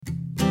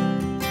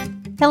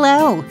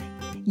Hello,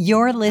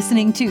 you're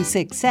listening to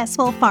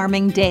Successful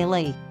Farming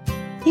Daily.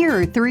 Here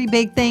are 3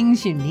 big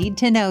things you need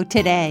to know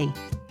today.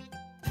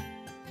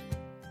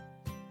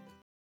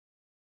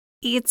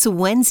 It's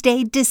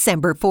Wednesday,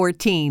 December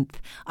 14th.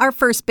 Our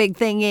first big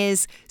thing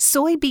is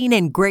soybean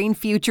and grain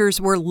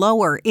futures were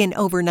lower in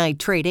overnight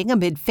trading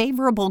amid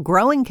favorable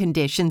growing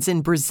conditions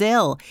in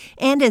Brazil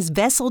and as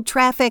vessel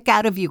traffic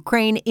out of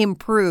Ukraine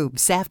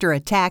improves after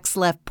attacks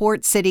left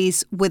port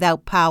cities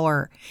without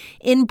power.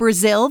 In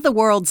Brazil, the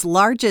world's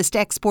largest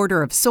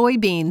exporter of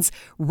soybeans,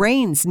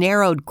 rains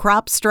narrowed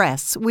crop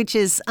stress, which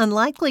is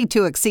unlikely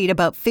to exceed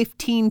about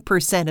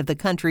 15% of the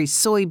country's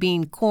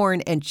soybean,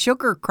 corn, and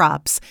sugar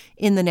crops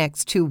in the next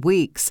 2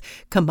 weeks,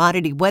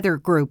 Commodity Weather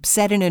Group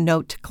said in a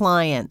note to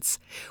clients.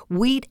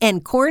 Wheat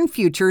and corn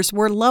futures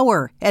were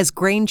lower as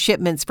grain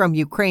shipments from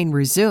Ukraine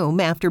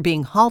resume after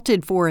being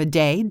halted for a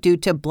day due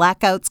to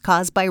blackouts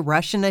caused by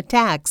Russian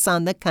attacks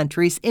on the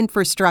country's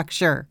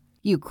infrastructure.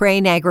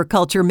 Ukraine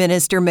Agriculture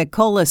Minister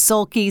Mykola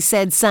Solky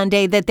said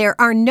Sunday that there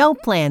are no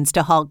plans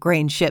to halt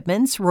grain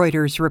shipments,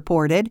 Reuters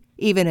reported,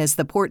 even as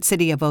the port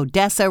city of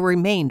Odessa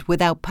remained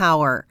without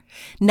power.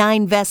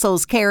 9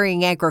 vessels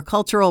carrying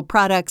agricultural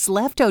products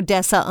left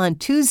Odessa on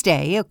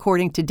Tuesday,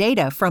 according to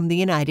data from the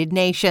United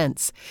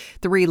Nations.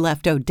 3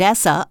 left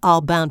Odessa,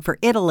 all bound for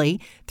Italy.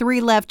 3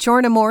 left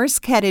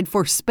Chornomorsk, headed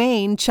for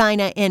Spain,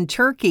 China, and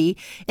Turkey.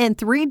 And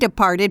 3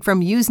 departed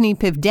from Yuzhny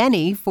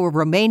Pivdeny for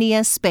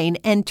Romania, Spain,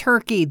 and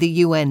Turkey, the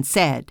UN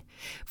said.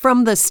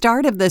 From the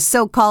start of the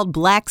so-called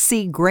Black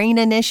Sea Grain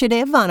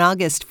Initiative on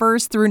August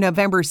 1st through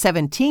November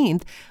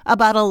 17th,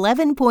 about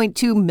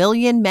 11.2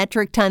 million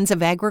metric tons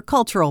of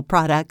agricultural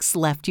products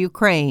left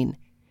Ukraine.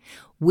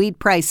 Wheat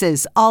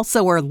prices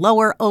also are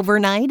lower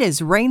overnight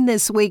as rain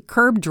this week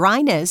curbed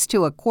dryness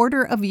to a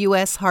quarter of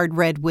U.S. hard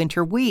red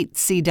winter wheat,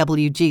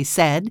 CWG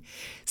said.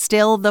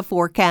 Still, the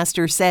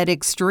forecaster said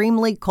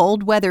extremely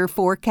cold weather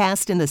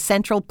forecast in the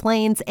Central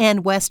Plains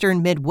and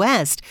Western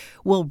Midwest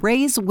will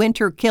raise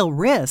winter kill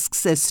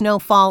risks as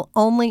snowfall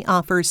only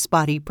offers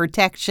spotty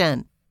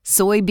protection.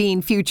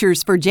 Soybean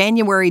futures for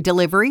January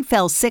delivery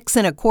fell 6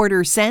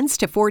 1/4 cents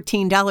to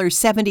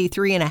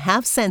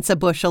 $14.73 a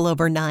bushel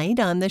overnight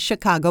on the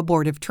Chicago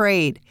Board of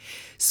Trade.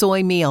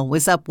 Soy meal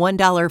was up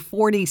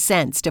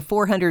 $1.40 to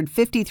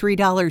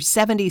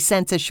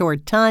 $453.70 a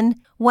short ton,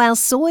 while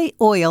soy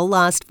oil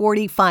lost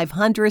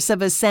 0.45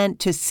 of a cent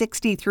to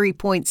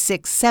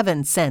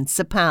 63.67 cents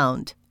a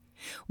pound.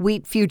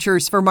 Wheat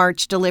futures for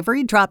March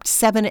delivery dropped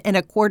 7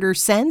 1/4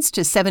 cents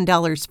to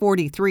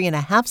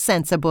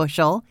 $7.43 a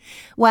bushel,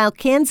 while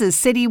Kansas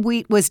City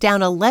wheat was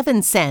down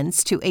 11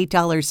 cents to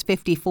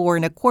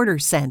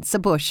 $8.54 a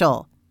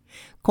bushel.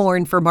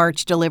 Corn for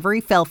March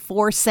delivery fell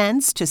 4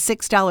 cents to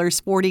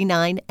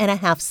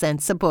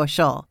 $6.49 a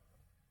bushel.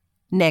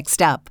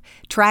 Next up,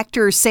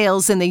 tractor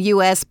sales in the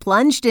U.S.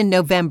 plunged in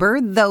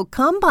November, though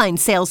combine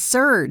sales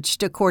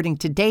surged, according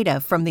to data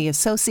from the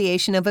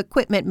Association of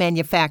Equipment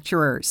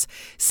Manufacturers.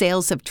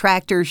 Sales of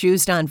tractors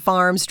used on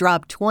farms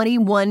dropped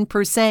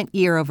 21%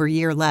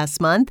 year-over-year last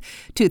month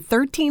to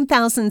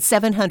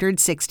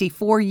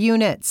 13,764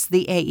 units,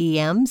 the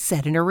AEM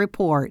said in a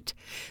report.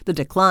 The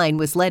decline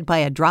was led by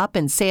a drop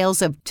in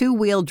sales of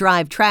 2-wheel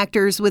drive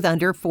tractors with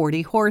under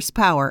 40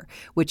 horsepower,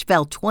 which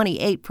fell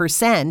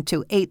 28%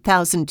 to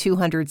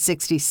 8,266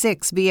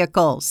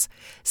 vehicles.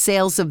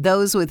 Sales of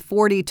those with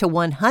 40 to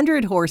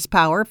 100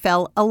 horsepower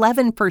fell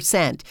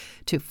 11%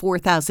 to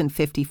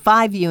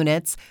 4,055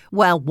 units,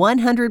 while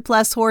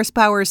 100-plus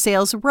horsepower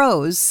sales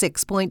rose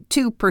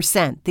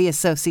 6.2%, the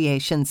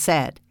association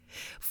said.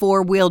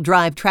 4-wheel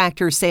drive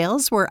tractor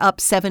sales were up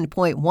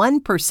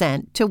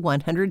 7.1% to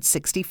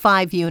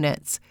 165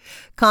 units.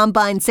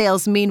 Combine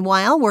sales,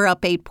 meanwhile, were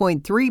up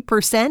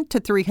 8.3% to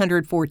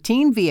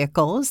 314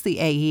 vehicles, the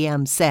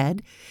AEM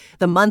said.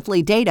 The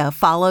monthly data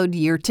followed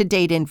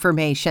year-to-date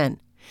information.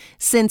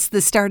 Since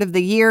the start of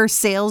the year,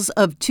 sales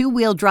of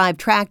 2-wheel drive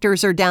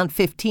tractors are down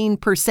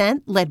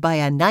 15%, led by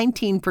a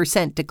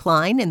 19%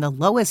 decline in the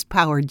lowest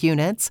powered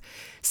units.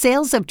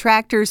 Sales of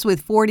tractors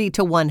with 40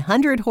 to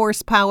 100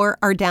 horsepower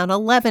are down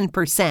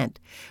 11%,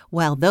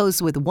 while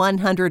those with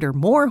 100 or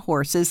more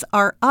horses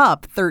are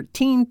up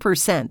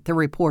 13%, the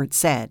report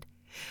said.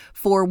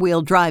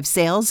 4-wheel drive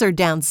sales are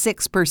down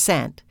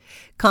 6%.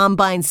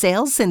 Combine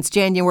sales since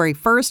January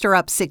 1st are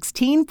up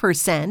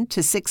 16%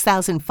 to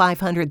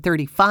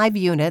 6,535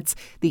 units,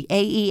 the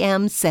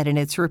AEM said in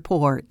its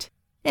report.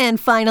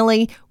 And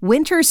finally,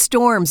 winter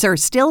storms are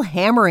still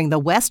hammering the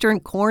western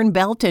Corn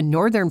Belt and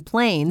northern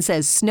plains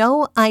as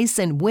snow, ice,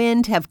 and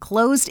wind have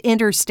closed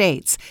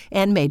interstates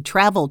and made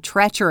travel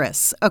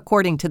treacherous,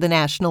 according to the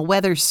National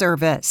Weather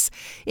Service.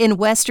 In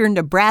western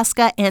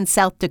Nebraska and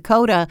South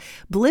Dakota,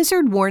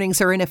 blizzard warnings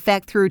are in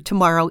effect through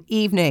tomorrow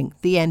evening,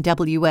 the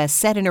NWS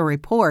said in a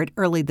report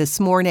early this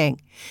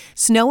morning.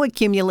 Snow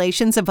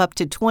accumulations of up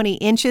to 20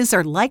 inches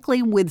are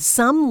likely, with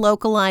some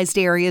localized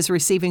areas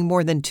receiving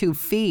more than 2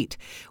 feet.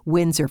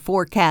 Winds are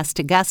forecast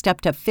to gust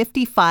up to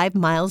 55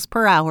 miles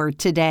per hour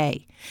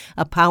today.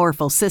 A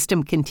powerful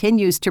system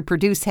continues to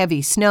produce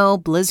heavy snow,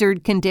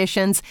 blizzard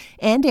conditions,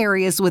 and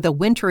areas with a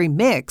wintry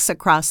mix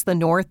across the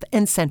North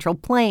and Central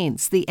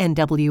Plains, the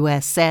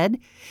NWS said.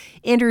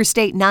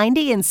 Interstate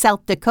 90 in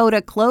South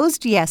Dakota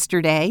closed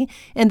yesterday,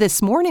 and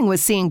this morning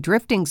was seeing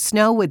drifting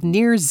snow with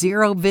near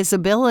zero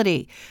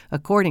visibility,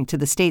 according to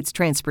the state's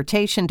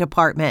transportation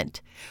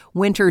department.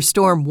 Winter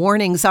storm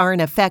warnings are in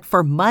effect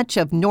for much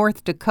of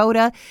North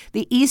Dakota,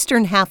 the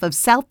eastern half of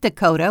South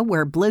Dakota,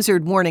 where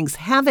blizzard warnings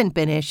haven't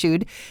been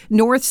issued,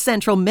 north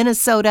central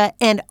Minnesota,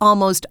 and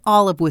almost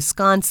all of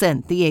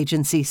Wisconsin, the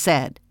agency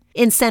said.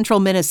 In central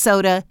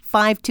Minnesota,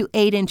 5 to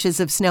 8 inches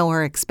of snow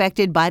are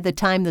expected by the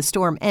time the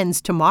storm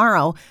ends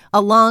tomorrow,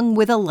 along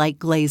with a light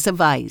glaze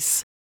of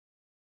ice.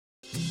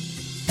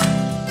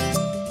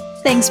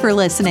 Thanks for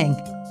listening.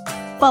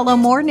 Follow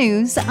more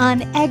news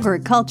on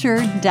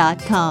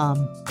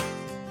agriculture.com.